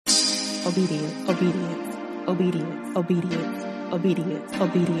obedience, obedience, obedience, obedience, obedience,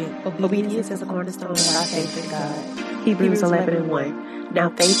 obedience. Obedience is a cornerstone of our faith in God. Hebrews 11:1. Now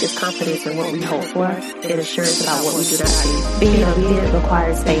faith is confidence in what we hope for and assurance about what we do not see. Being obedient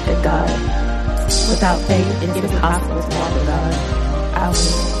requires faith in God. Without faith, it is impossible to walk with God. I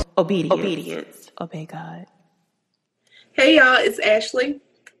will. Obedience. Obey God. Hey y'all, it's Ashley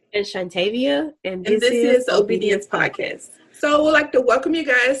and Shantavia, and this is Obedience Podcast. So we'd like to welcome you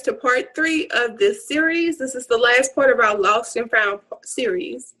guys to part 3 of this series. This is the last part of our Lost and Found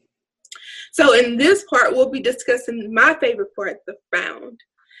series. So in this part, we'll be discussing my favorite part, the found.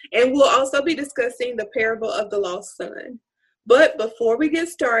 And we'll also be discussing the parable of the lost son. But before we get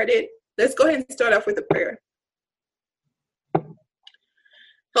started, let's go ahead and start off with a prayer.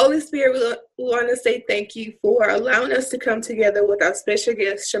 Holy Spirit, we want to say thank you for allowing us to come together with our special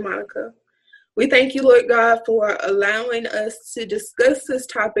guest, Shamanica. We thank you, Lord God, for allowing us to discuss this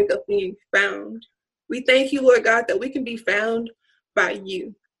topic of being found. We thank you, Lord God, that we can be found by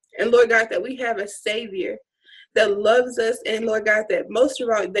you. And Lord God, that we have a Savior that loves us. And Lord God, that most of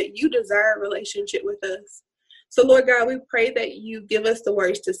all, that you desire a relationship with us. So Lord God, we pray that you give us the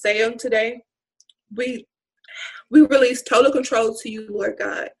words to say on today. We release total control to you, Lord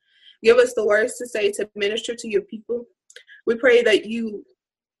God. Give us the words to say to minister to your people. We pray that you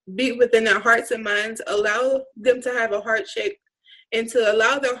be within their hearts and minds, allow them to have a heart shape, and to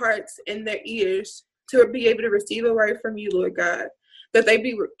allow their hearts and their ears to be able to receive a word from you, Lord God, that they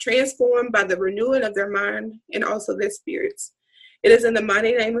be transformed by the renewing of their mind and also their spirits. It is in the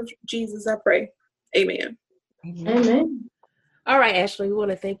mighty name of Jesus I pray. Amen. Amen. All right, Ashley, we want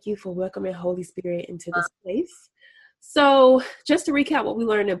to thank you for welcoming Holy Spirit into this place. So just to recap what we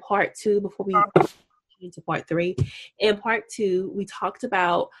learned in part 2 before we into part 3. In part 2, we talked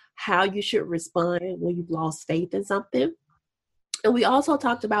about how you should respond when you've lost faith in something. And we also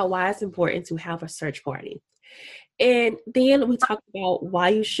talked about why it's important to have a search party. And then we talked about why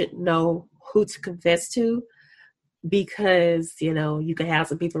you should know who to confess to, because, you can have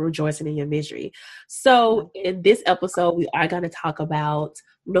some people rejoicing in your misery. So in this episode, we are going to talk about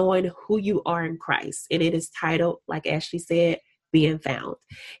knowing who you are in Christ. And it is titled, like Ashley said, Being Found.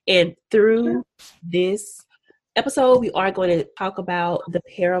 And through this episode, we are going to talk about the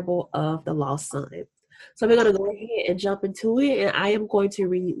parable of the lost son. So we're going to go ahead and jump into it. And I am going to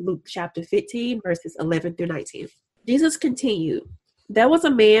read Luke chapter 15, verses 11 through 19. Jesus continued, "There was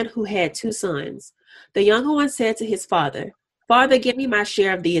a man who had 2 sons. The younger one said to his father, 'Father, give me my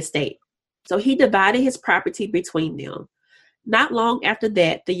share of the estate.' So he divided his property between them. Not long after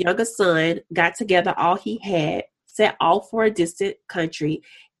that, the younger son got together all he had, set off for a distant country,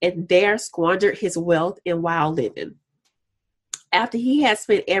 and there squandered his wealth in wild living. After he had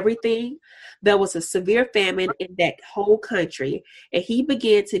spent everything, there was a severe famine in that whole country, and he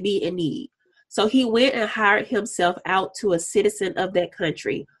began to be in need. So he went and hired himself out to a citizen of that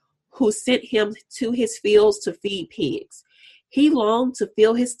country, who sent him to his fields to feed pigs. He longed to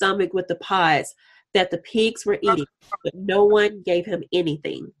fill his stomach with the pods that the pigs were eating, but no one gave him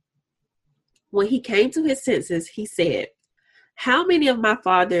anything. When he came to his senses, he said, 'How many of my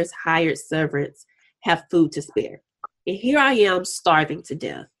father's hired servants have food to spare? And here I am starving to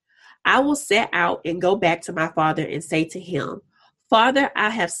death. I will set out and go back to my father and say to him, Father,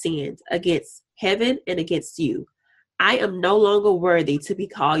 I have sinned against heaven and against you. I am no longer worthy to be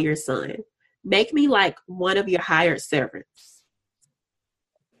called your son. Make me like one of your hired servants.'"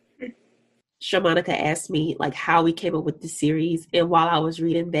 Shamanica asked me how we came up with this series. And while I was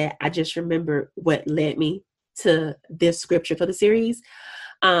reading that, I just remember what led me to this scripture for the series.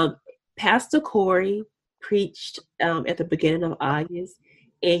 Pastor Corey preached at the beginning of August,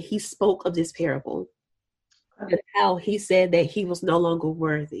 and he spoke of this parable. And how he said that he was no longer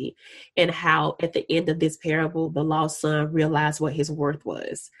worthy, and how at the end of this parable, the lost son realized what his worth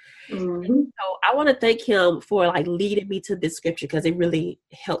was. Mm-hmm. So I want to thank him for leading me to this scripture, because it really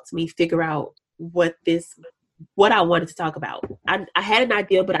helped me figure out what I wanted to talk about. I had an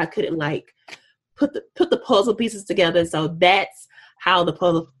idea, but I couldn't put the puzzle pieces together. So that's how the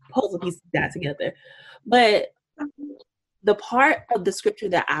puzzle pieces got together. But the part of the scripture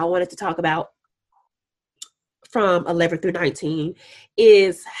that I wanted to talk about from 11 through 19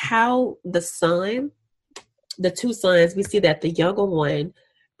 is how the 2 sons, we see that the younger one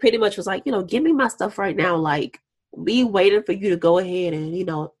pretty much was give me my stuff right now. Me waiting for you to go ahead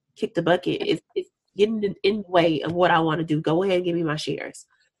and, kick the bucket. It's getting in the way of what I want to do. Go ahead and give me my shares.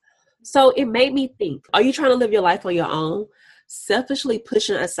 So it made me think, are you trying to live your life on your own, selfishly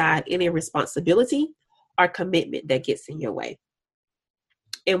pushing aside any responsibility or commitment that gets in your way?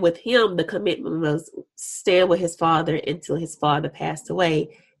 And with him, the commitment was stand with his father until his father passed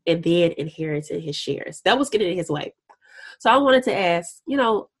away and then inherited his shares. That was getting in his way. So I wanted to ask,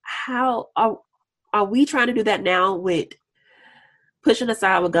 how are we trying to do that now with pushing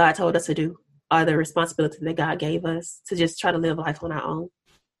aside what God told us to do, or the responsibility that God gave us to just try to live life on our own?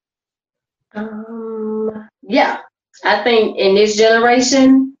 Yeah, I think in this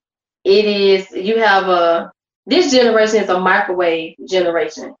generation, this generation is a microwave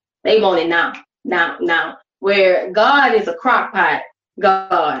generation. They want it now. Where God is a crock pot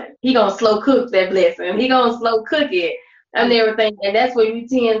God. He gonna slow cook that blessing. He gonna slow cook it and everything. And that's where you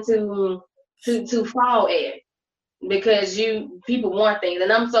tend to fall at, because people want things.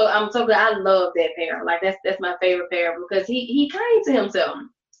 And I'm so glad. I love that parent. Like that's my favorite parent, because he came to himself.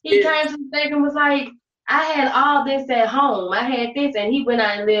 He came to himself and was like, I had all this at home. I had this, and he went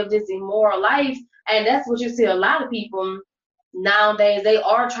out and lived this immoral life. And that's what you see a lot of people nowadays. They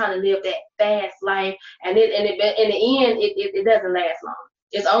are trying to live that fast life, and in the end, it doesn't last long.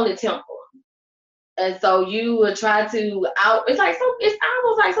 It's only temporal. And so you would try to it's almost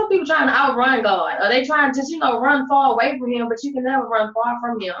like some people trying to outrun God, or they trying to just, run far away from him, but you can never run far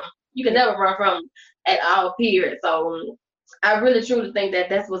from him. You can never run from him at all, period. So I really truly think that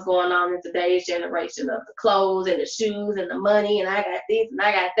that's what's going on in today's generation, of the clothes and the shoes and the money, and I got this and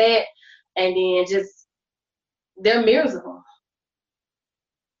I got that, and then just they're miserable.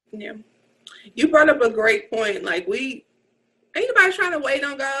 Yeah. You brought up a great point. Like, ain't nobody trying to wait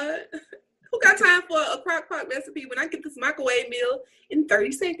on God. Who got time for a crock pot recipe when I get this microwave meal in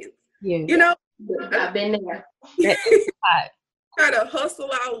 30 seconds? Yeah. I've been there. Try to hustle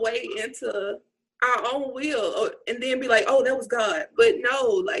our way into our own will, and then be like, oh, that was God. But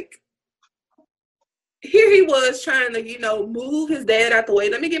no, like, here he was trying to, move his dad out the way.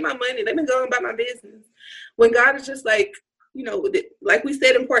 Let me get my money. Let me go about my business. When God is just like, like we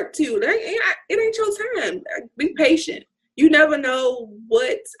said in part 2, it ain't your time. Be patient. You never know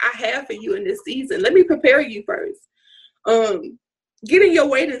what I have for you in this season. Let me prepare you first. Get in your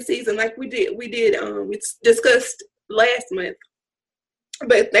waiting season, like we discussed last month.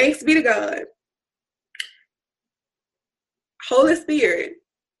 But thanks be to God. Holy Spirit,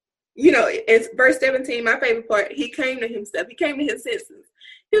 it's verse 17, my favorite part. He came to himself. He came to his senses.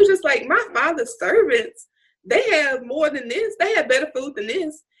 He was just like, my father's servants, they have more than this. They have better food than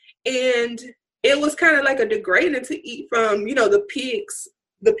this. And it was kind of like a degrading to eat from,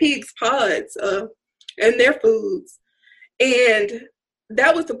 the pigs' pods and their foods. And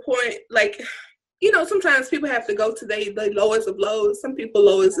that was the point. Like, sometimes people have to go to the lowest of lows. Some people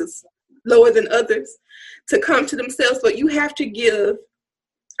lowest is lower than others to come to themselves. But you have to give,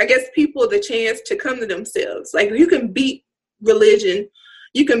 I guess, people the chance to come to themselves. Like, you can beat religion.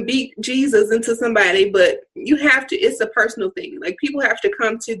 You can beat Jesus into somebody, but it's a personal thing. Like, people have to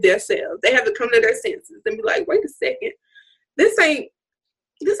come to themselves. They have to come to their senses and be like, wait a second, this ain't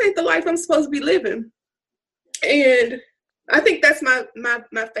the life I'm supposed to be living. And I think that's my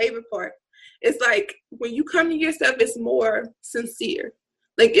favorite part. It's like, when you come to yourself, it's more sincere.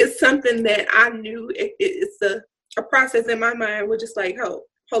 Like, it's something that I knew it's a process in my mind. We're just like,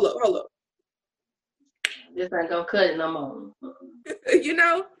 hold up. This ain't gonna cut it no more.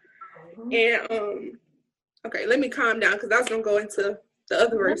 And okay, let me calm down, because I was gonna go into the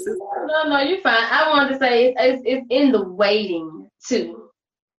other verses. No, you're fine. I wanted to say it's in the waiting too,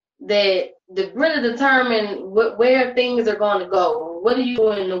 that really determine where things are gonna go. What are you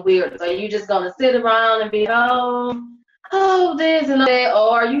doing in the wilderness? Are you just gonna sit around and be this and that,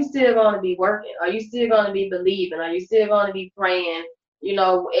 or are you still gonna be working? Are you still gonna be believing? Are you still gonna be praying? And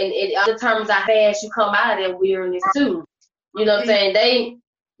it determines how fast you come out of that weariness too. You know what I'm saying? They,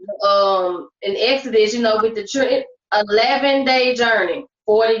 in Exodus, with the 11-day journey,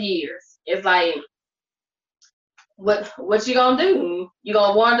 40 years. It's like, what you gonna do? You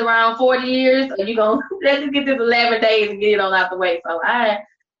gonna wander around 40 years, or you gonna let's just get this 11 days and get it on out the way? So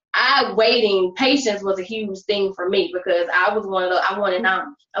waiting, patience was a huge thing for me, because I was one of those, I want it now,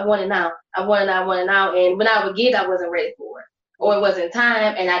 and when I would get, I wasn't ready for it. Or it wasn't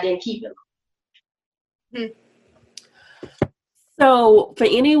time, and I didn't keep it. So for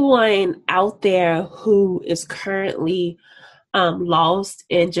anyone out there who is currently lost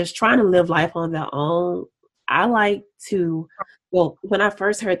and just trying to live life on their own, I like to, when I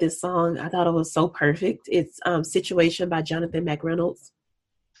first heard this song, I thought it was so perfect. It's Situation by Jonathan McReynolds.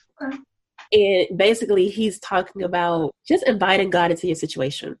 Okay. And basically he's talking about just inviting God into your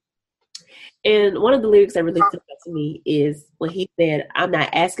situation. And one of the lyrics that really stood out to me is when he said, I'm not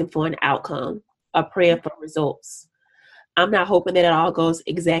asking for an outcome, a prayer for results. I'm not hoping that it all goes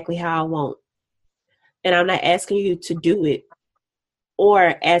exactly how I want. And I'm not asking you to do it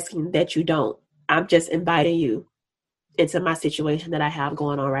or asking that you don't. I'm just inviting you. into my situation that I have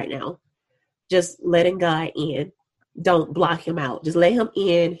going on right now. Just letting God in. Don't block him out. Just let him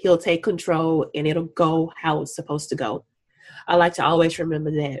in. He'll take control and it'll go how it's supposed to go. I like to always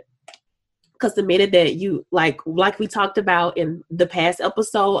remember that. Because the minute that you, like we talked about in the past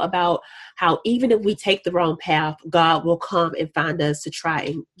episode about how even if we take the wrong path, God will come and find us to try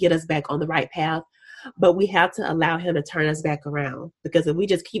and get us back on the right path. But we have to allow him to turn us back around. Because if we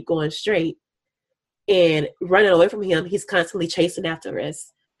just keep going straight and running away from him, he's constantly chasing after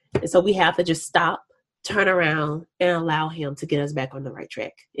us. And so we have to just stop, turn around, and allow him to get us back on the right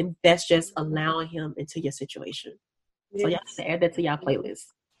track. And that's just allowing him into your situation. Yes. So you have to add that to y'all playlist.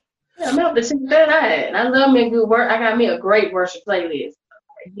 Yeah, I'm about to check that out. I love me a good work. I got me a great worship playlist.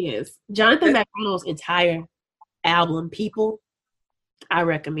 Yes. Jonathan McReynolds' entire album, People, I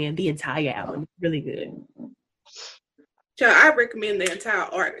recommend the entire album. It's really good. Yeah, I recommend the entire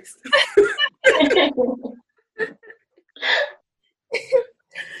artist.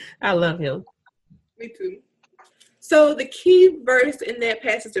 I love him. Me too. So the key verse in that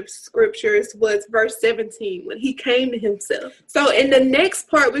passage of scriptures was verse 17, when he came to himself. So in the next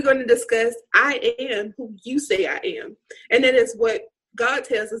part, we're going to discuss, I am who you say I am. And that is what God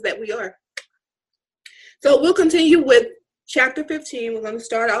tells us that we are. So we'll continue with chapter 15. We're going to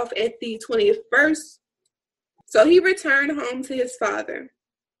start off at the 20th verse. So he returned home to his father.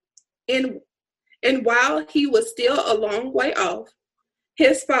 And while he was still a long way off,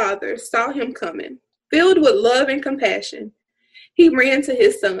 his father saw him coming. Filled with love and compassion, he ran to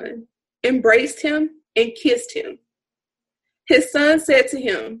his son, embraced him, and kissed him. His son said to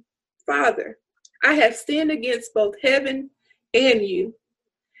him, Father, I have sinned against both heaven and you,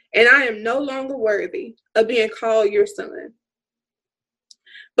 and I am no longer worthy of being called your son.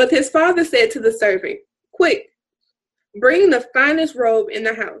 But his father said to the servant, Quick, bring the finest robe in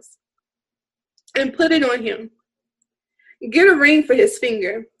the house and put it on him. Get a ring for his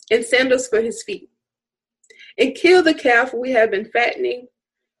finger and sandals for his feet. And kill the calf we have been fattening.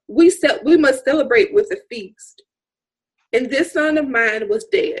 We must celebrate with a feast. And this son of mine was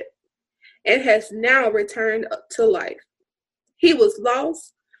dead and has now returned to life. He was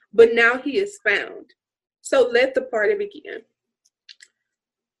lost, but now he is found. So let the party begin.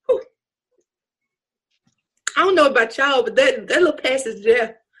 Whew. I don't know about y'all, but that little passage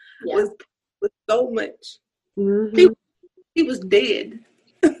there was so much. Mm-hmm. He was dead,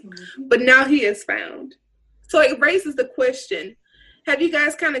 but now he is found. So it raises the question, have you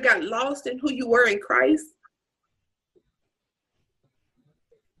guys kind of got lost in who you were in Christ?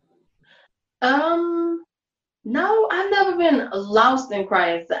 No, I've never been lost in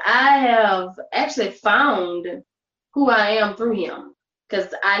Christ. I have actually found who I am through him,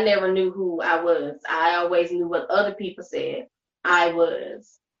 because I never knew who I was. I always knew what other people said I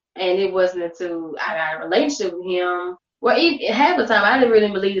was. And it wasn't until I got a relationship with him. Well, half the time I didn't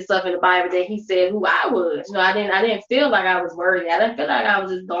really believe the stuff in the Bible that he said who I was. You know, I didn't feel like I was worthy. I didn't feel like I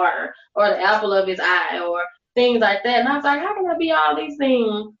was his daughter or the apple of his eye or things like that. And I was like, how can I be all these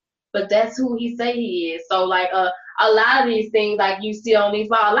things? But that's who he say he is. So like a lot of these things like you see on these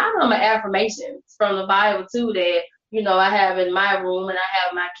Bible, a lot of them are affirmations from the Bible too that, you know, I have in my room and I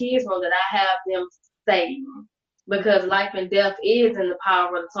have my kids' room that I have them say. Because life and death is in the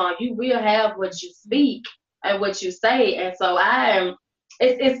power of the tongue. You will have what you speak and what you say. And so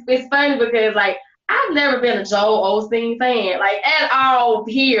it's funny because like I've never been a Joel Osteen fan, like at all,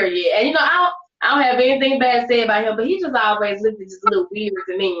 period. And you know, I don't have anything bad to say about him, but he just always looked just a little weird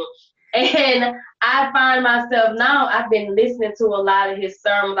to me. And I find myself now, I've been listening to a lot of his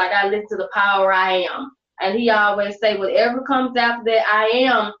sermons, like I listen to The Power I Am. And he always say, whatever comes after that I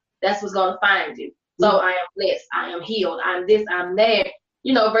am, that's what's gonna find you. So I am blessed, I am healed, I'm this, I'm that.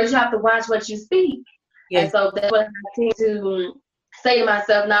 You know, but you have to watch what you speak. Yes. And so that's what I tend to say to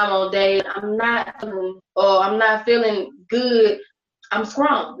myself now on days. I'm not feeling good, I'm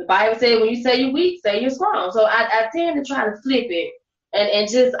strong. The Bible said when you say you're weak, say you're strong. So I tend to try to flip it and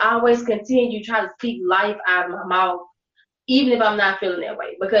just always continue try to speak life out of my mouth, even if I'm not feeling that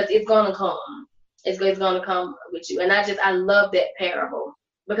way, because it's gonna come. It's gonna come with you. And I love that parable.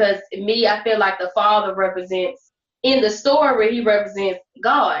 Because me, I feel like the Father represents, in the story, he represents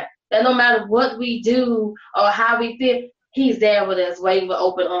God. That no matter what we do or how we feel, he's there with us, waiting with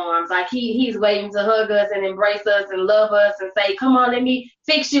open arms. Like he's waiting to hug us and embrace us and love us and say, come on, let me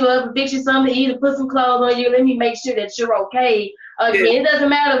fix you up, fix you something to eat, and put some clothes on you. Let me make sure that you're okay. Again, it doesn't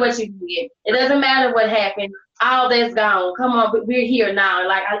matter what you did. It doesn't matter what happened. All that's gone. Come on, but we're here now.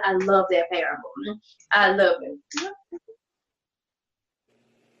 Like I love that parable. I love it.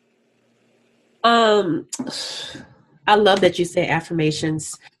 I love that you say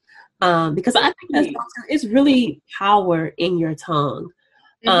affirmations. Because I think it's really power in your tongue.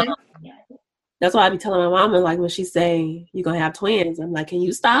 That's why I be telling my mama, like, when she say you're gonna have twins, I'm like, can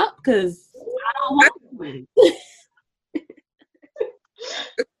you stop? Because I don't want twins.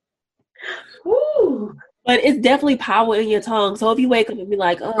 But it's definitely power in your tongue. So if you wake up and be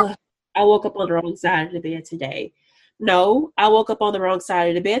like, oh, I woke up on the wrong side of the bed today. No, I woke up on the wrong side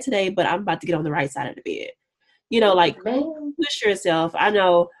of the bed today, but I'm about to get on the right side of the bed. Like, push yourself. I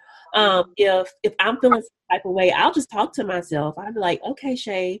know if I'm feeling some type of way, I'll just talk to myself. I'll be like, okay,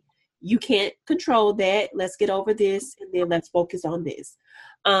 Shay, you can't control that. Let's get over this, and then let's focus on this.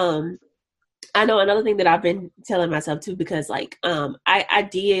 I know another thing that I've been telling myself too, because like I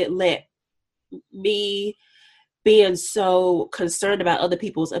did let me being so concerned about other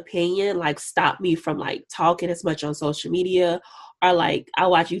people's opinion like stop me from like talking as much on social media, or like I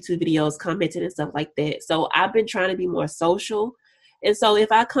watch YouTube videos commenting and stuff like that. So I've been trying to be more social. And so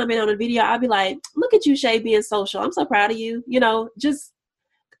if I comment on a video, I'll be like, look at you, Shay, being social. I'm so proud of you. Just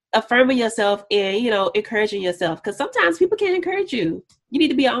affirming yourself and, encouraging yourself. Because sometimes people can't encourage you. You need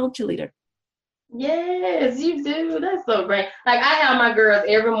to be your own cheerleader. Yes, you do. That's so great. Like, I have my girls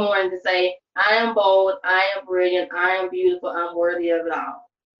every morning to say, I am bold, I am brilliant, I am beautiful, I'm worthy of it all.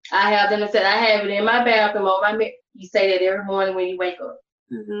 I have them to say, I have it in my bathroom. You say that every morning when you wake up.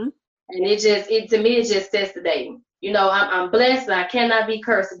 Mm-hmm. And to me, it just sets the day. I'm blessed and I cannot be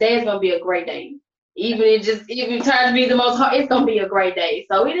cursed. Today is going to be a great day. Even if it turns to be the most hard, it's going to be a great day.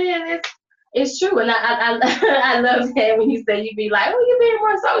 So it's true. And I love that when you say you be like, oh, you're being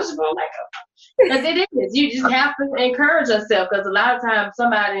more sociable. I'm like, because it is. You just have to encourage yourself, because a lot of times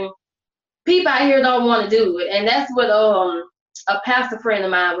people out here don't want to do it. And that's what a pastor friend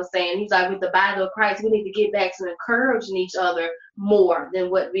of mine was saying. He's like, with the body of Christ, we need to get back to encouraging each other more than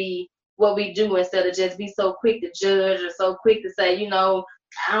what we do, instead of just be so quick to judge or so quick to say,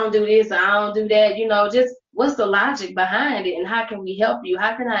 I don't do this, I don't do that. Just what's the logic behind it, and how can we help you?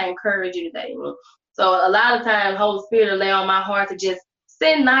 How can I encourage you today? So a lot of times, Holy Spirit will lay on my heart to just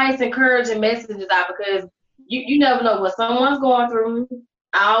send nice, encouraging messages out, because you never know what someone's going through.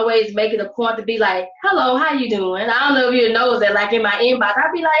 I always make it a point to be like, hello, how you doing? I don't know if you know that, like in my inbox,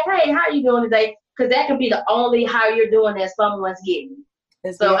 I'll be like, hey, how you doing today? Because that can be the only how you're doing that someone's getting.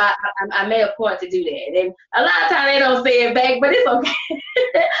 So I made a point to do that. And a lot of times they don't say it back, but it's okay.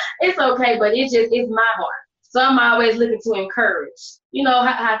 It's okay, but it's my heart. So I'm always looking to encourage.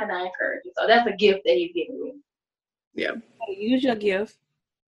 How can I encourage you? So that's a gift that he's giving me. Yeah. Use your gift.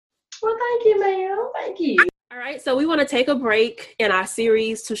 Well, thank you, ma'am. Thank you. All right, so we want to take a break in our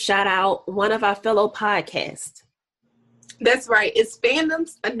series to shout out one of our fellow podcasts. That's right. It's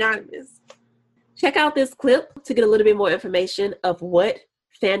Fandoms Anonymous. Check out this clip to get a little bit more information of what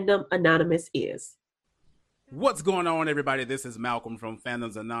Fandom Anonymous is. What's going on, everybody? This is Malcolm from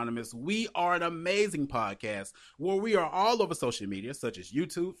Fandoms Anonymous. We are an amazing podcast where we are all over social media, such as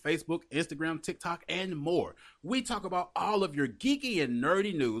YouTube, Facebook, Instagram, TikTok, and more. We talk about all of your geeky and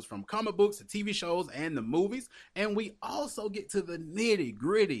nerdy news, from comic books to TV shows and the movies. And we also get to the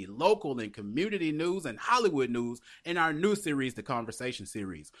nitty-gritty local and community news and Hollywood news in our new series, The Conversation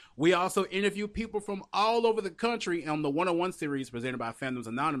Series. We also interview people from all over the country on the 101 series presented by Fandoms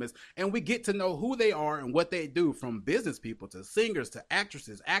Anonymous, and we get to know who they are and what they do, from business people to singers to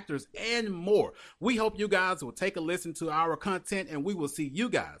actresses, actors, and more. We hope you guys will take a listen to our content, and we will see you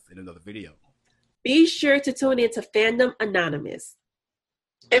guys in another video. Be sure to tune in to Fandom Anonymous.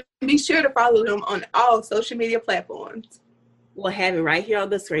 And be sure to follow them on all social media platforms. We'll have it right here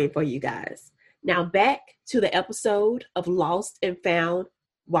on the screen for you guys. Now back to the episode of Lost and Found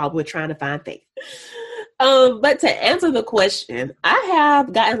while we're trying to find faith. But to answer the question, I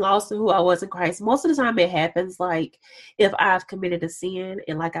have gotten lost in who I was in Christ. Most of the time it happens like if I've committed a sin,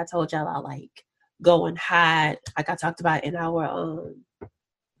 and like I told y'all, I like go and hide, like I talked about in our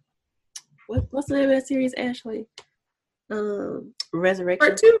what's the name of that series, Ashley? Resurrection.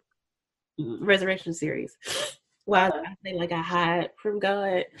 Part 2. Resurrection series. Well, I say like I hide from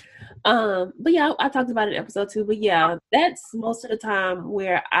God. But yeah, I talked about it in episode 2. But yeah, that's most of the time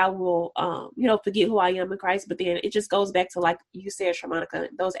where I will, forget who I am in Christ. But then it just goes back to, like you said, Sharmonica,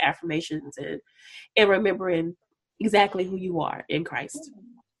 those affirmations and remembering exactly who you are in Christ.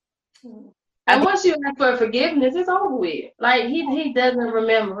 And once you ask for forgiveness, it's over with. Like he doesn't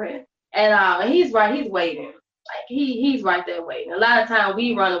remember it at all. And he's right. He's waiting. Like he's right there waiting. A lot of times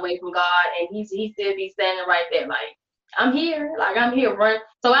we run away from God, and he still be standing right there. Like, I'm here. Like, I'm here. Run.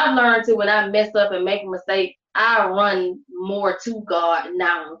 So I've learned to, when I mess up and make a mistake, I run more to God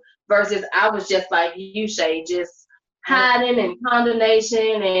now, versus I was just like you, Shay, just hiding and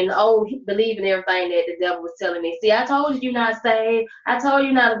condemnation and believing everything that the devil was telling me. See, I told you you're not saved. I told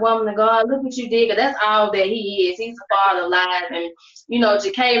you not a woman of God. Look what you did. 'Cause that's all that he is. He's the father of lies. And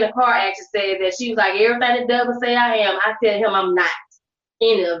Jacqueline in the car actually said that she was like, everything the devil say I am, I tell him I'm not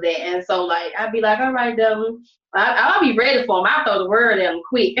any of that. And so I'd be like, all right, devil, I'll be ready for him. I'll throw the word at him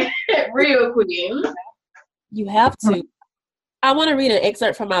quick, real quick. You have to. I want to read an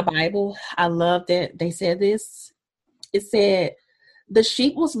excerpt from my Bible. I love that they said this. It said, the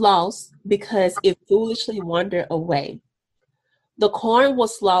sheep was lost because it foolishly wandered away. The corn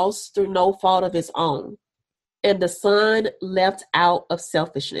was lost through no fault of its own, and the son left out of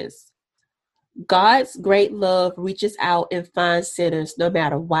selfishness. God's great love reaches out and finds sinners no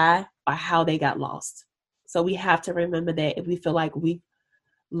matter why or how they got lost. So we have to remember that if we feel like we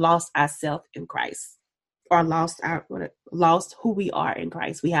lost ourselves in Christ or lost who we are in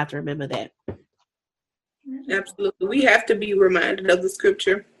Christ, we have to remember that. Absolutely. We have to be reminded of the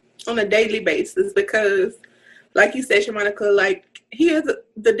scripture on a daily basis because, like you said, Shamanica, like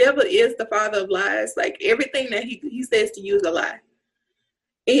the devil is the father of lies. Like everything that he says to you is a lie.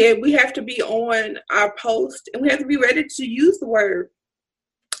 And we have to be on our post and we have to be ready to use the word.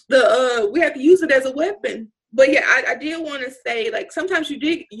 We have to use it as a weapon. But yeah, I did want to say, like, sometimes you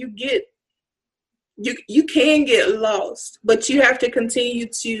can get lost, but you have to continue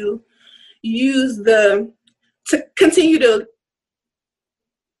to continue to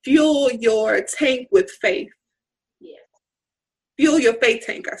fuel your tank with faith. Yeah. Fuel your faith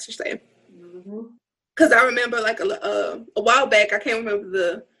tank, I should say. Because I remember like a while back, I can't remember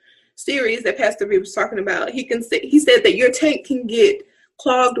the series that Pastor B was talking about. He said that your tank can get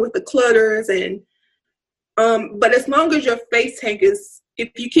clogged with the clutters but as long as your faith tank is, if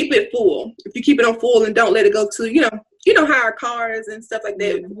you keep it on full and don't let it go to, you know how our cars and stuff like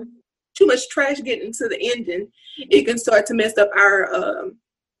that, too much trash getting into the engine, it can start to mess up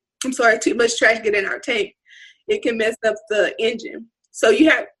too much trash getting in our tank, it can mess up the engine. So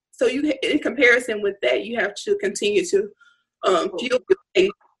you in comparison with that, you have to continue to fuel your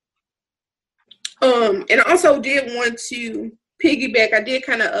faith. And I also did want to piggyback. I did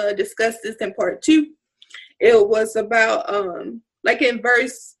kind of discuss this in part 2. It was about like in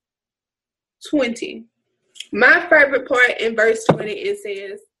verse 20. My favorite part in verse 20, it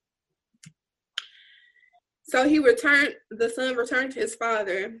says, so the son returned to his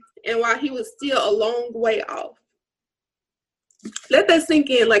father, and while he was still a long way off. Let that sink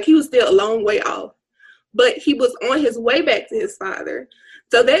in, like he was still a long way off, but he was on his way back to his father.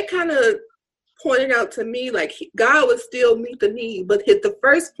 So that kind of pointed out to me, like God would still meet the need, but the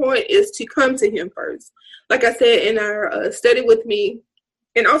first point is to come to him first. Like I said in our study with me,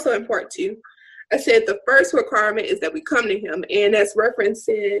 and also in part 2, I said the first requirement is that we come to him, and that's referenced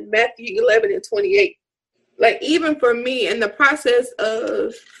in Matthew 11:28. Like even for me, in the process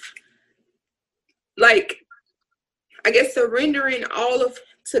of like, I guess surrendering all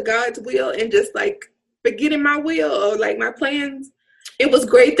to God's will and just like forgetting my will or like my plans, it was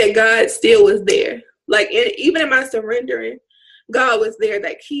great that God still was there. Like even in my surrendering, God was there.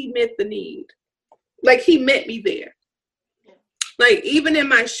 Like he met the need. Like he met me there. Like even in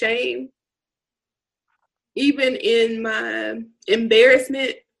my shame, even in my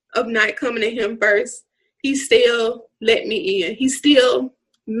embarrassment of not coming to him first, he still let me in. He still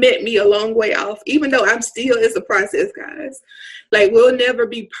met me a long way off, even though it's a process, guys. Like we'll never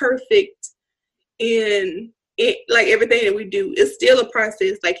be perfect in it, like everything that we do. It's still a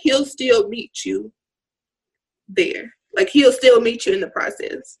process. Like he'll still meet you there. Like he'll still meet you in the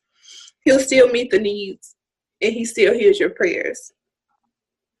process. He'll still meet the needs, and he still hears your prayers.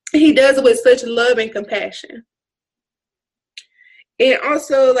 He does it with such love and compassion. And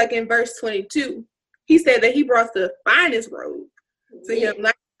also, like in verse 22, he said that he brought the finest robe to him.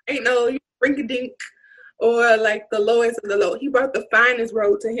 Like ain't no rinky-dink or like the lowest of the low. He brought the finest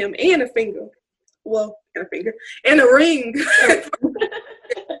robe to him and a finger. Well, and a finger. And a ring.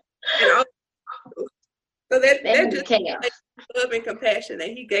 So that just like love and compassion that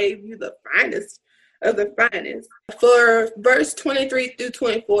he gave you the finest of the finest. For verse 23 through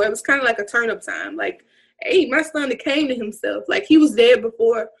 24, it was kind of like a turn-up time. Like, hey, my son came to himself. Like he was dead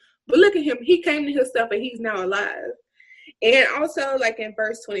before, but look at him. He came to himself and he's now alive. And also, like in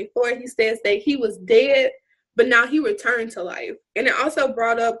verse 24, he says that he was dead, but now he returned to life. And it also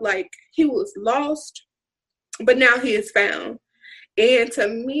brought up like he was lost, but now he is found. And to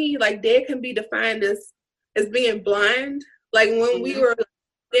me, like dead can be defined as being blind. Like when we were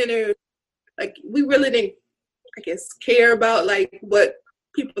sinners, like we really didn't, I guess, care about like what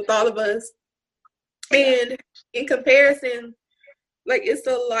people thought of us. And in comparison, like it's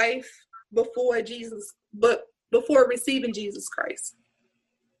a life before Jesus, but before receiving Jesus Christ.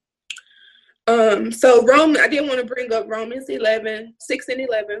 So I didn't want to bring up Romans 6 and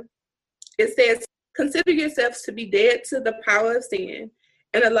 11. It says, consider yourselves to be dead to the power of sin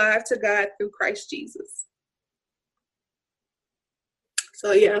and alive to God through Christ Jesus.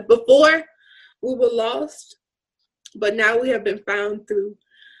 So yeah, before we were lost, but now we have been found through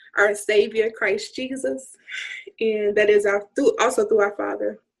our Savior, Christ Jesus, and that is also through our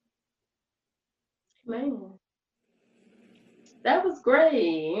Father. Man, that was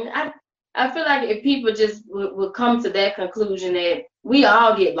great. I feel like if people just would come to that conclusion that we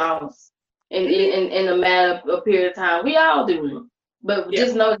all get lost in a matter of a period of time, we all do. But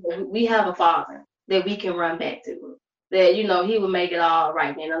just know that we have a Father that we can run back to. That, you know, he will make it all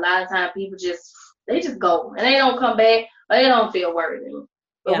right. And a lot of times people just go and they don't come back or they don't feel worthy.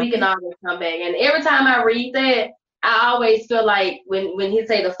 But we can always come back. And every time I read that, I always feel like when he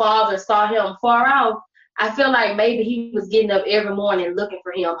say the Father saw him far out, I feel like maybe he was getting up every morning looking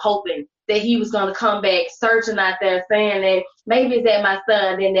for him, hoping that he was going to come back, searching out there, saying that maybe it's at my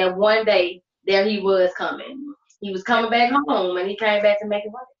son. And then one day, there he was coming. He was coming back home, and he came back to make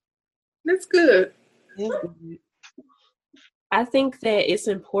it work. That's good. I think that it's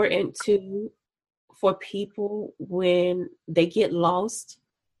important for people when they get lost,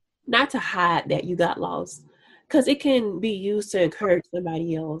 not to hide that you got lost, because it can be used to encourage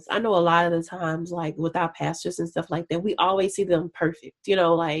somebody else. I know a lot of the times, like with our pastors and stuff like that, we always see them perfect. You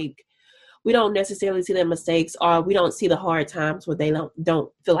know, like we don't necessarily see their mistakes, or we don't see the hard times where they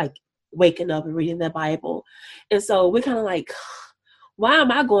don't feel like waking up and reading the Bible. And so we're kind of like, why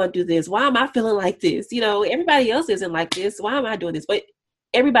am I going through this? Why am I feeling like this? You know, everybody else isn't like this. Why am I doing this? But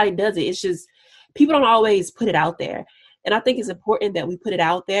everybody does it. It's just people don't always put it out there. And I think it's important that we put it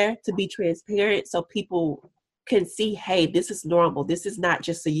out there to be transparent so people can see, hey, this is normal. This is not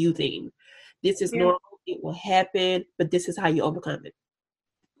just a you thing. This is normal. It will happen, but this is how you overcome it.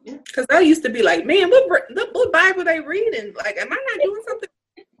 Because I used to be like, man, what Bible they reading? Like, am I not doing something?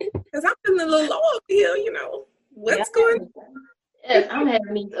 Because I'm feeling a little low up here, you know. What's going on? Yes, I'm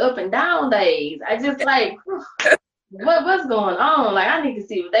having these up and down days. I just like, what's going on? Like, I need to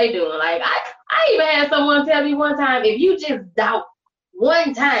see what they doing. Like, I even had someone tell me one time, if you just doubt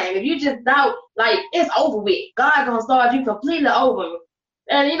one time, like, it's over with. God gonna start you completely over.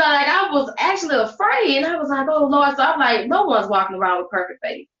 And, you know, like, I was actually afraid. And I was like, oh, Lord. So I'm like, no one's walking around with perfect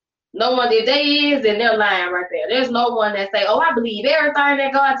faith. No one, if they is, then they're lying right there. There's no one that say, oh, I believe everything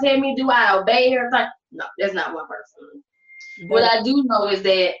that God tell me to do. I obey everything. No, there's not one person. What I do know is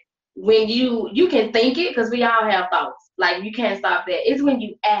that when you can think it, because we all have thoughts. Like, you can't stop that. It's when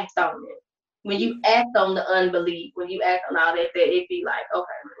you act on it. When you act on the unbelief, when you act on all that it be like, okay.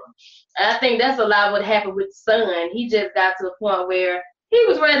 And I think that's a lot of what happened with the son. He just got to the point where he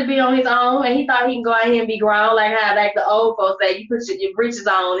was ready to be on his own, and he thought he can go out here and be grown, like how like the old folks say, you put your breeches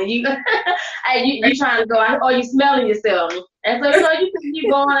on, and you trying to go out, or you smelling yourself. And so, you know, you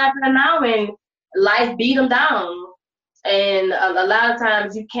going out there now, and life beat them down. And a lot of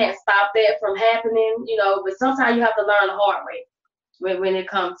times you can't stop that from happening, you know, but sometimes you have to learn the hard way when it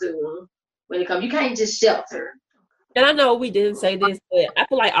comes, you can't just shelter. And I know we didn't say this, but I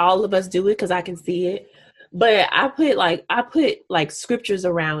feel like all of us do it because I can see it. But I put scriptures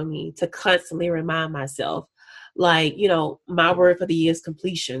around me to constantly remind myself, like, you know, my word for the year is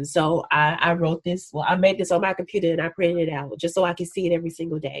completion. So I wrote this. Well, I made this on my computer and I printed it out just so I can see it every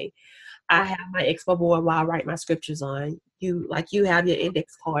single day. I have my expo board while I write my scriptures on. You have your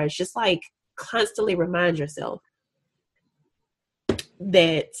index cards. Just like constantly remind yourself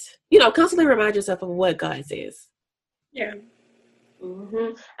that, you know, constantly remind yourself of what God says. Yeah.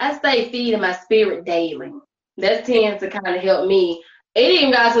 Mm-hmm. I stay feeding my spirit daily. That tends to kind of help me. It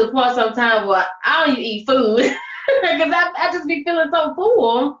even got to the point sometimes where I don't even eat food because I just be feeling so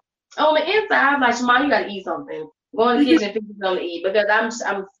full on the inside. I'm like, Shema, you got to eat something. Go in the kitchen and pick something to eat because I'm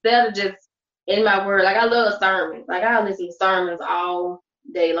instead of just in my word. Like, I love sermons. Like, I listen to sermons all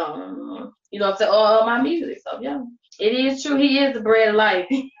day long. You know what I'm saying? Or my music. So yeah, it is true. He is the bread of life.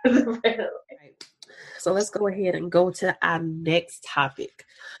 So let's go ahead and go to our next topic.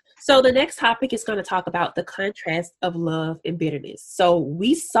 So the next topic is going to talk about the contrast of love and bitterness. So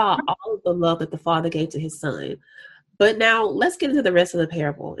we saw all of the love that the Father gave to his son. But now let's get into the rest of the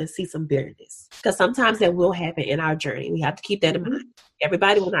parable and see some bitterness. Because sometimes that will happen in our journey. We have to keep that in mind.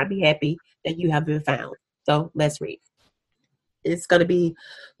 Everybody will not be happy that you have been found. So let's read. It's going to be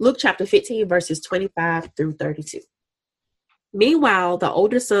Luke chapter 15, verses 25 through 32. Meanwhile, the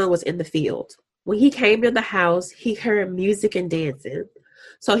older son was in the field. When he came to the house, he heard music and dancing.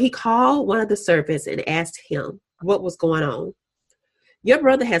 So he called one of the servants and asked him what was going on. Your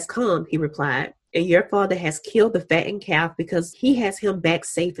brother has come, he replied, and your father has killed the fattened calf because he has him back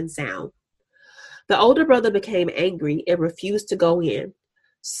safe and sound. The older brother became angry and refused to go in.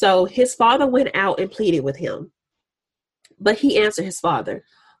 So his father went out and pleaded with him. But he answered his father,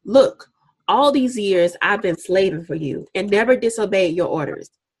 "Look, all these years I've been slaving for you and never disobeyed your orders.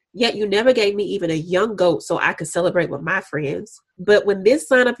 Yet you never gave me even a young goat so I could celebrate with my friends. But when this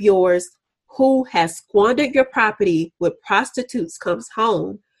son of yours, who has squandered your property with prostitutes, comes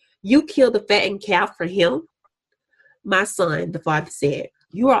home, you kill the fattened calf for him?" "My son," the father said,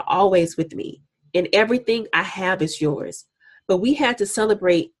 "you are always with me, and everything I have is yours. But we had to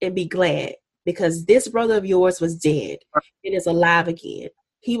celebrate and be glad because this brother of yours was dead and is alive again.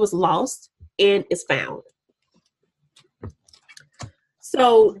 He was lost and is found."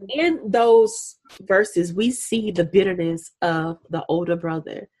 So in those verses, we see the bitterness of the older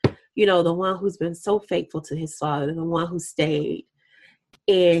brother, the one who's been so faithful to his father, the one who stayed.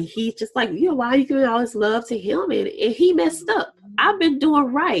 And he's just like, why are you giving all this love to him? And he messed up. I've been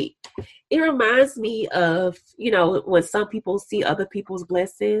doing right. It reminds me of, when some people see other people's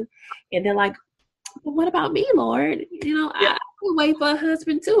blessing and they're like, "But what about me, Lord? I've been waiting for a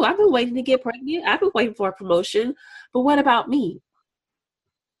husband too. I've been waiting to get pregnant. I've been waiting for a promotion. But what about me?"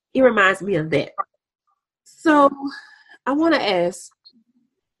 It reminds me of that. So I want to ask,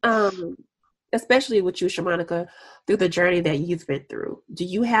 especially with you, Shamanica, through the journey that you've been through, do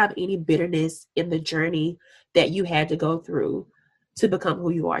you have any bitterness in the journey that you had to go through to become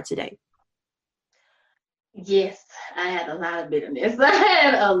who you are today? Yes, I had a lot of bitterness. I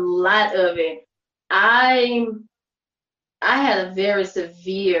had a lot of it. I had a very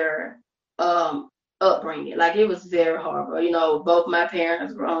severe upbringing. Like, it was very horrible. Both my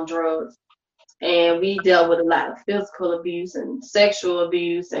parents were on drugs, and we dealt with a lot of physical abuse and sexual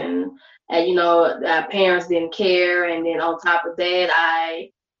abuse, and our parents didn't care. And then on top of that,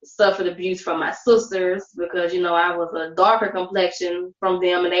 I suffered abuse from my sisters because I was a darker complexion from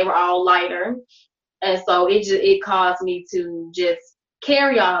them, and they were all lighter. And so it caused me to just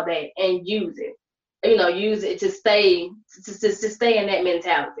carry all that and use it. Use it to stay in that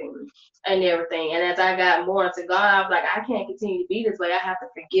mentality and everything. And as I got more into God, I was like, I can't continue to be this way. I have to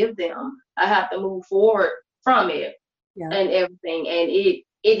forgive them. I have to move forward from it and everything. And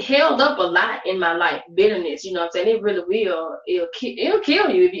it held up a lot in my life, bitterness. You know what I'm saying? It really will. It'll kill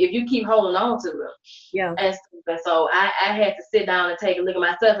you if you keep holding on to it. Yeah. And so I had to sit down and take a look at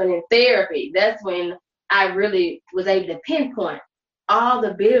myself. And in therapy, that's when I really was able to pinpoint all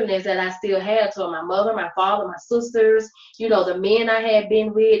the bitterness that I still had toward my mother, my father, my sisters, the men I had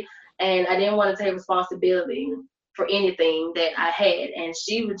been with. And I didn't want to take responsibility for anything that I had. And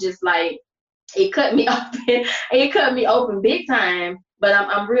she was just like, it cut me open. It cut me open big time. But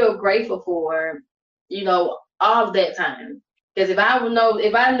I'm real grateful for, all of that time. Because if I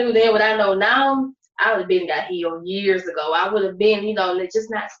knew then what I know now, I would have been got healed years ago. I would have been,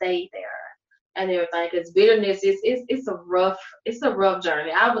 just not stayed there and everything. Because bitterness it's a rough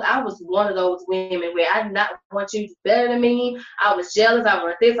journey. I was one of those women where I did not want you to be better than me. I was jealous. I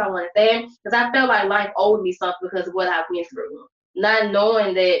wanted this. I wanted that. Because I felt like life owed me something because of what I went through. Not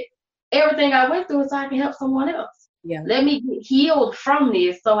knowing that everything I went through is so I can help someone else. Yeah. Let me get healed from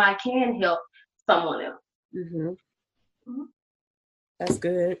this so I can help someone else. Mm-hmm. Mm-hmm. That's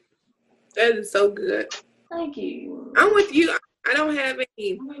good. That is so good. Thank you. I'm with you. I don't have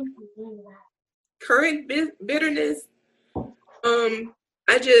any current bitterness. I'm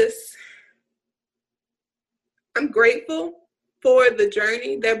grateful for the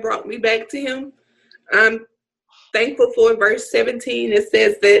journey that brought me back to him. I'm thankful for verse 17. It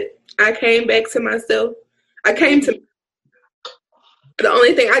says that I came back to myself. The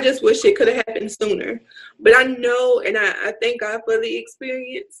only thing, I just wish it could have happened sooner. But I know, and I thank God for the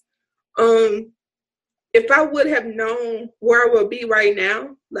experience. If I would have known where I would be right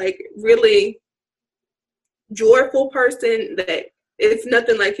now, like really joyful person, that it's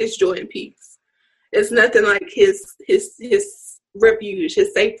nothing like his joy and peace. It's nothing like his refuge,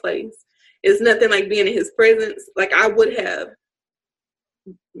 his safe place. It's nothing like being in his presence. Like I would have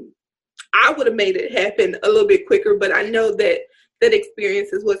made it happen a little bit quicker, but I know that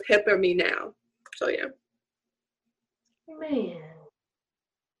experience is what's helping me now. So yeah. Man.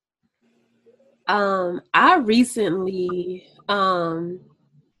 I recently, probably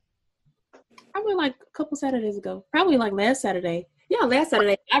like a couple Saturdays ago, probably like last Saturday,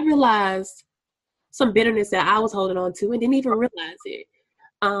 I realized some bitterness that I was holding on to and didn't even realize it.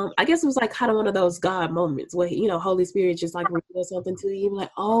 I guess it was like kind of one of those God moments where, Holy Spirit just like reveals something to you. You're like,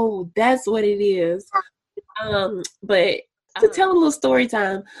 oh, that's what it is. But to tell a little story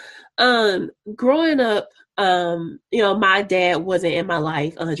time, growing up, my dad wasn't in my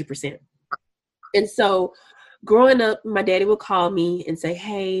life 100%. And so growing up, my daddy would call me and say,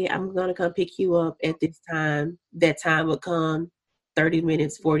 hey, I'm going to come pick you up at this time. That time would come 30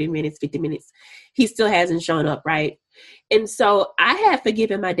 minutes, 40 minutes, 50 minutes. He still hasn't shown up, right? And so I had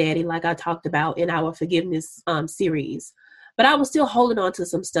forgiven my daddy, like I talked about in our forgiveness series, but I was still holding on to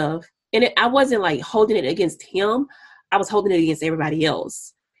some stuff. And I wasn't like holding it against him. I was holding it against everybody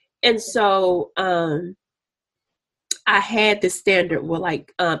else. And so I had this standard where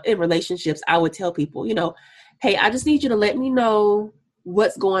like in relationships, I would tell people, you know, hey, I just need you to let me know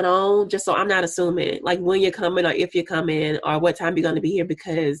what's going on, just so I'm not assuming like when you're coming or if you're coming or what time you're going to be here,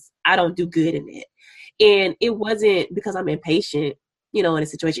 because I don't do good in it. And it wasn't because I'm impatient, you know, in a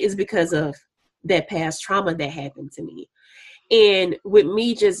situation. It's because of that past trauma that happened to me. And with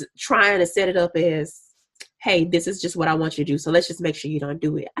me just trying to set it up as, hey, this is just what I want you to do, so let's just make sure you don't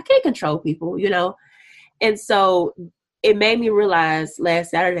do it. I can't control people, you know? And so it made me realize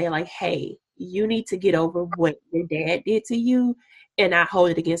last Saturday, like, hey, you need to get over what your dad did to you and not hold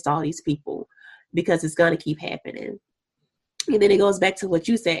it against all these people, because it's going to keep happening. And then it goes back to what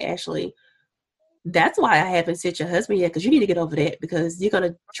you said, Ashley. That's why I haven't sent your husband yet, because you need to get over that, because you're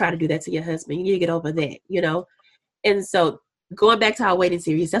going to try to do that to your husband. You need to get over that, you know? And so going back to our waiting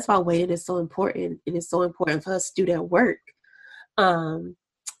series, that's why waiting is so important. And it's so important for us to do that work.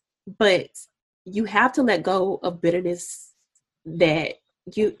 But you have to let go of bitterness that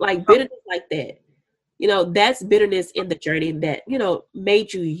you like, bitterness like that. You know, that's bitterness in the journey that, you know,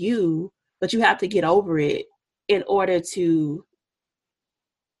 made you, but you have to get over it in order to,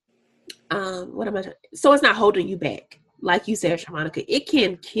 so it's not holding you back. Like you said, Sharmonica, it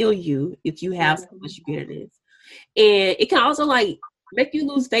can kill you if you have so much bitterness. And it can also like make you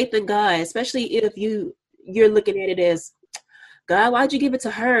lose faith in God, especially if you're looking at it as, God, why'd you give it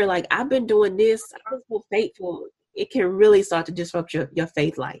to her? Like, I've been doing this. I've been so faithful. It can really start to disrupt your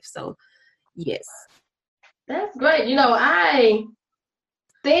faith life. So, yes. That's great. You know,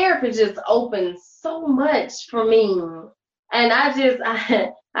 therapy just opened so much for me. And I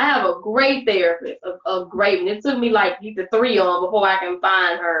have a great therapist, a great one. It took me like either 3 on before I can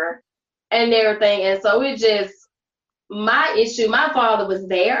find her and everything. And so it just, my issue, my father was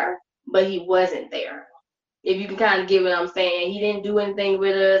there, but he wasn't there. If you can kind of get what I'm saying. He didn't do anything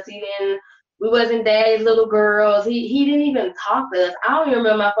with us. We wasn't daddy's little girls. He didn't even talk to us. I don't even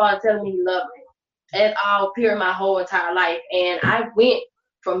remember my father telling me he loved me at all period my whole entire life. And I went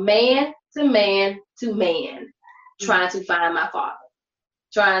from man to man to man trying to find my father,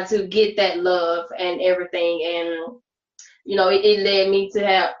 trying to get that love and everything. And, you know, it led me to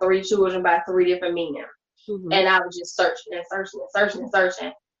have 3 children by 3 different men. Mm-hmm. And I was just searching and searching and searching and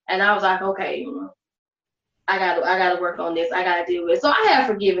searching. And I was like, okay, I gotta work on this. I gotta deal with it. So I have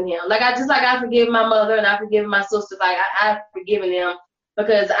forgiven him. I forgive my mother and I forgive my sisters. Like I've forgiven them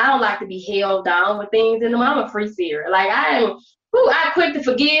because I don't like to be held down with things in them. I'm a free spirit. Like I quick to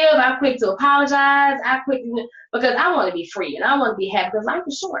forgive. I'm quick to apologize. Because I want to be free and I want to be happy, because life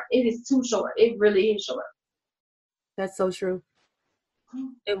is short. It is too short. It really is short. That's so true.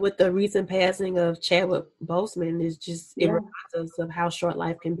 And with the recent passing of Chadwick Boseman, it reminds us of how short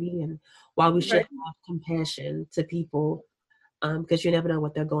life can be and why we should have compassion to people, because you never know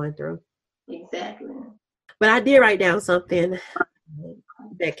what they're going through. Exactly. But I did write down something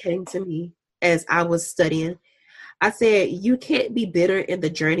that came to me as I was studying. I said, you can't be bitter in the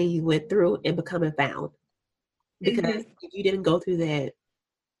journey you went through and becoming found. Because if you didn't go through that,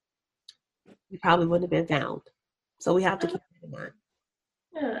 you probably wouldn't have been found. So we have to keep that in mind.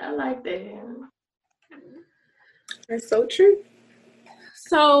 Yeah, I like that. That's so true.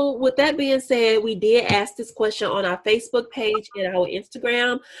 So with that being said, we did ask this question on our Facebook page and our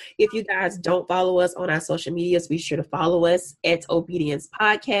Instagram. If you guys don't follow us on our social medias, be sure to follow us at Obedience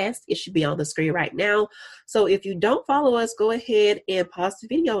Podcast. It should be on the screen right now. So if you don't follow us, go ahead and pause the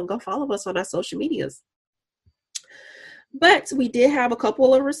video and go follow us on our social medias. But we did have a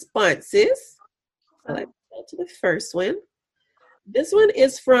couple of responses. So let's go to the first one. This one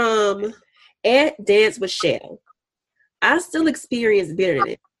is from @Dance with Shell. I still experience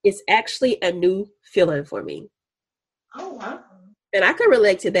bitterness. It's actually a new feeling for me. Oh, wow. And I can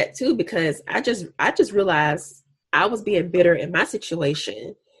relate to that too, because I just realized I was being bitter in my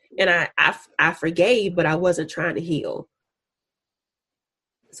situation, and I forgave, but I wasn't trying to heal.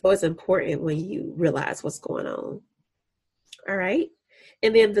 So it's important when you realize what's going on. All right.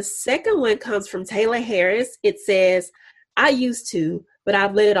 And then the second one comes from Taylor Harris. It says, I used to, but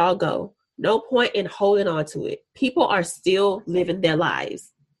I've let it all go. No point in holding on to it. People are still living their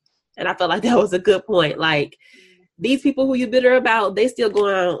lives. And I felt like that was a good point. Like, these people who you're bitter about, they still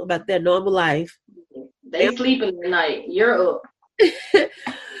going on about their normal life. They sleeping at night. You're up.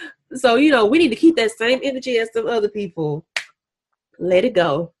 So, we need to keep that same energy as some other people. Let it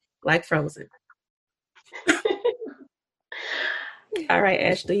go, like Frozen. All right,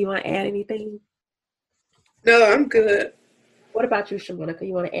 Ashley, you want to add anything? No, I'm good. What about you, Shamonica?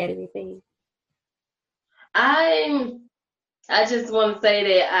 You want to add anything? I just want to say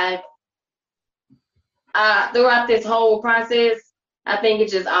that I throughout this whole process, I think it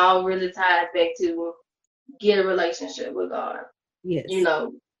just all really ties back to get a relationship with God. Yes.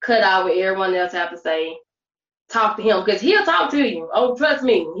 Cut out what everyone else have to say. Talk to him, because he'll talk to you. Oh, trust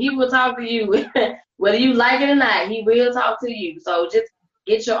me, he will talk to you. Whether you like it or not, he will talk to you. So just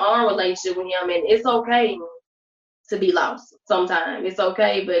get your own relationship with him, and it's okay to be lost sometimes. It's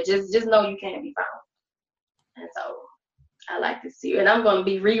okay, but just know you can't be found. And so I like to see it. And I'm going to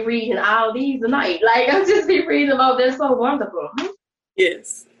be rereading all these tonight. Like, I'll just be reading them over. They're so wonderful.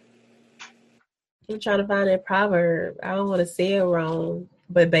 Yes. I'm trying to find that proverb. I don't want to say it wrong,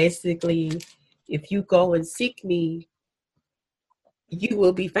 but basically, if you go and seek me, you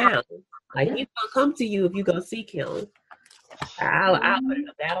will be found. Like, he's going to come to you if you go seek him. I'll put it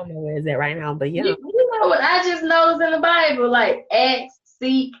up there. I don't know where it's at right now, but yeah. You know what I just noticed in the Bible? Like, ask,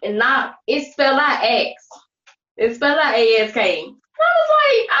 seek, and knock. It's spelled out ask. It's spelled out ASK. I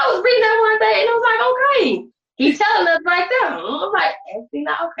was reading that one day, and I was like, okay. He's telling us right there. I was like,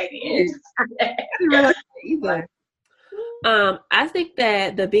 okay then. I think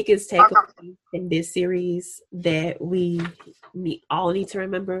that the biggest takeaway in this series that we all need to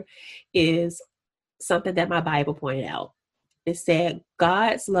remember is something that my Bible pointed out. It said,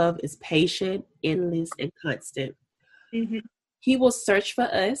 God's love is patient, endless, and constant. Mm-hmm. He will search for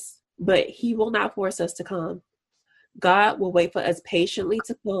us, but he will not force us to come. God will wait for us patiently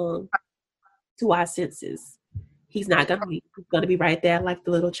to come to our senses. He's not going to wait. He's going to be right there like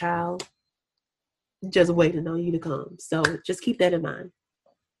the little child, just waiting on you to come. So just keep that in mind.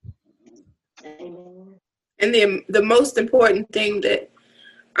 Amen. And then the most important thing that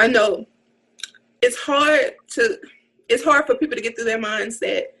I know, it's hard for people to get through their minds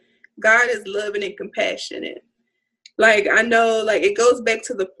that God is loving and compassionate. Like, I know, like, it goes back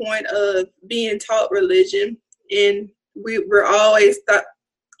to the point of being taught religion, and we were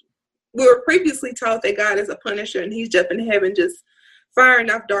previously taught that God is a punisher and he's jumping in heaven just firing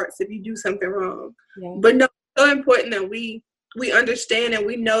off darts if you do something wrong. Yeah. But no, it's so important that we understand and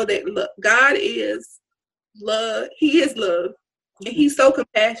we know that God is love. He is love. Mm-hmm. And he's so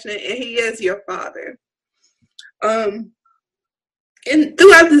compassionate, and he is your father. And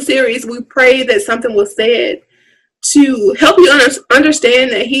throughout the series, we pray that something was said to help you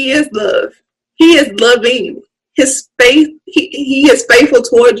understand that he is love. He is loving. His faith, he is faithful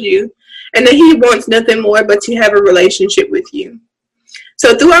towards you, and that he wants nothing more but to have a relationship with you.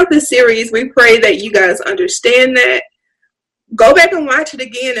 So throughout this series, we pray that you guys understand that. Go back and watch it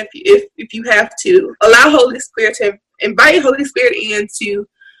again if you have to. Allow Holy Spirit to invite Holy Spirit in to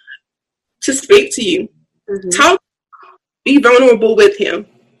speak to you. Mm-hmm. Talk, be vulnerable with him.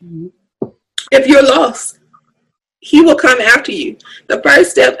 Mm-hmm. If you're lost, he will come after you. The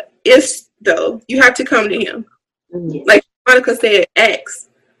first step is, though, you have to come to him. Mm-hmm. Like Monica said, ask,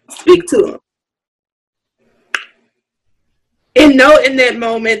 speak to him. And know in that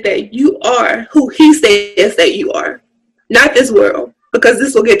moment that you are who he says that you are. Not this world, because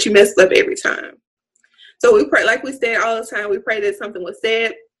this will get you messed up every time. So we pray, like we said all the time, we pray that something was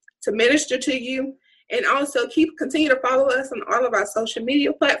said to minister to you. And also continue to follow us on all of our social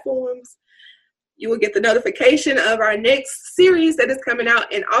media platforms. You will get the notification of our next series that is coming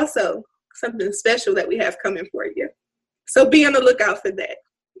out, and also something special that we have coming for you. So be on the lookout for that.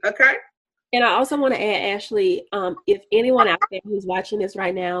 Okay? And I also want to add, Ashley, if anyone out there who's watching this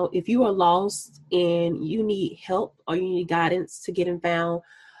right now, if you are lost and you need help or you need guidance to getting found,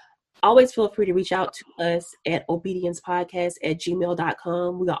 always feel free to reach out to us at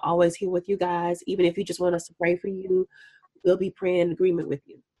obediencepodcast@gmail.com. We are always here with you guys. Even if you just want us to pray for you, we'll be praying in agreement with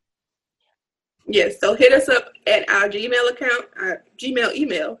you. Yes, so hit us up at our Gmail account, our Gmail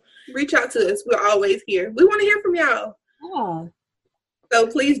email. Reach out to us. We're always here. We want to hear from y'all. Yeah. So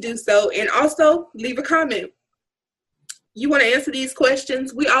please do so. And also leave a comment. You want to answer these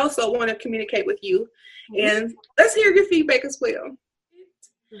questions. We also want to communicate with you. Mm-hmm. And let's hear your feedback as well.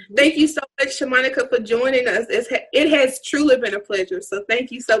 Mm-hmm. Thank you so much, Shamonica, for joining us. It has truly been a pleasure. So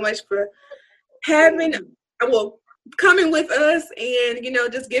thank you so much for coming with us and,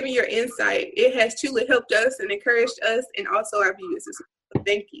 just giving your insight. It has truly helped us and encouraged us and also our viewers as well. So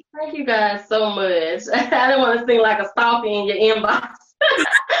thank you. Thank you guys so much. I didn't want to seem like a stalker in your inbox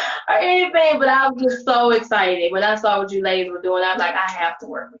or anything, but I was just so excited. When I saw what you ladies were doing, I was like, I have to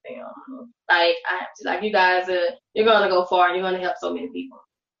work with them. Like, I have to. Like, you guys, you're going to go far. You're going to help so many people.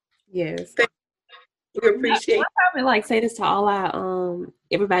 Yes. We appreciate I probably like say this to all our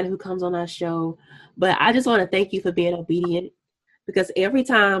everybody who comes on our show, but I just want to thank you for being obedient, because every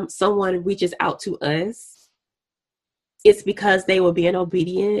time someone reaches out to us, it's because they were being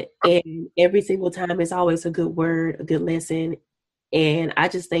obedient, and every single time it's always a good word, a good lesson. And I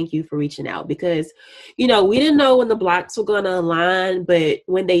just thank you for reaching out, because, we didn't know when the blocks were going to align, but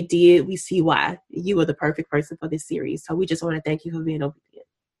when they did, we see why you were the perfect person for this series. So we just want to thank you for being obedient.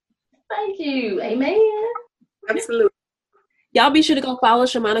 Thank you. Amen. Absolutely. Y'all be sure to go follow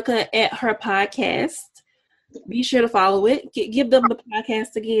Shamanica at her podcast. Be sure to follow it. Give them the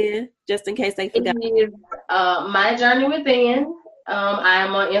podcast again, just in case they forgot. It is My Journey Within. I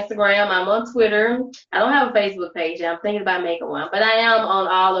am on Instagram. I'm on Twitter. I don't have a Facebook page. I'm thinking about making one, but I am on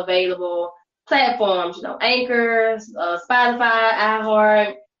all available platforms. Anchor, Spotify,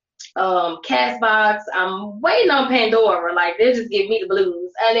 iHeart, Castbox. I'm waiting on Pandora. Like, they just give me the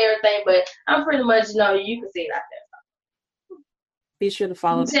blues and everything, but I'm pretty much, you can see it out there. Be sure to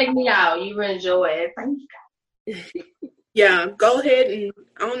follow. Check me out. You will enjoy it. Thank you. Yeah, go ahead and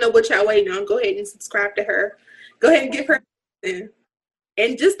I don't know what y'all waiting on. Go ahead and subscribe to her. Go ahead and give her.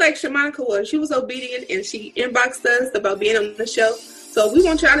 And just like Shamanica was, she was obedient and she inboxed us about being on the show. So we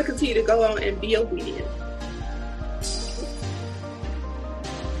want y'all to continue to go on and be obedient.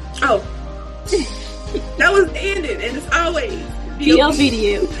 Oh, that was ended, and it's always be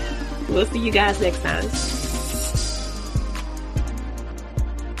obedient. We'll see you guys next time.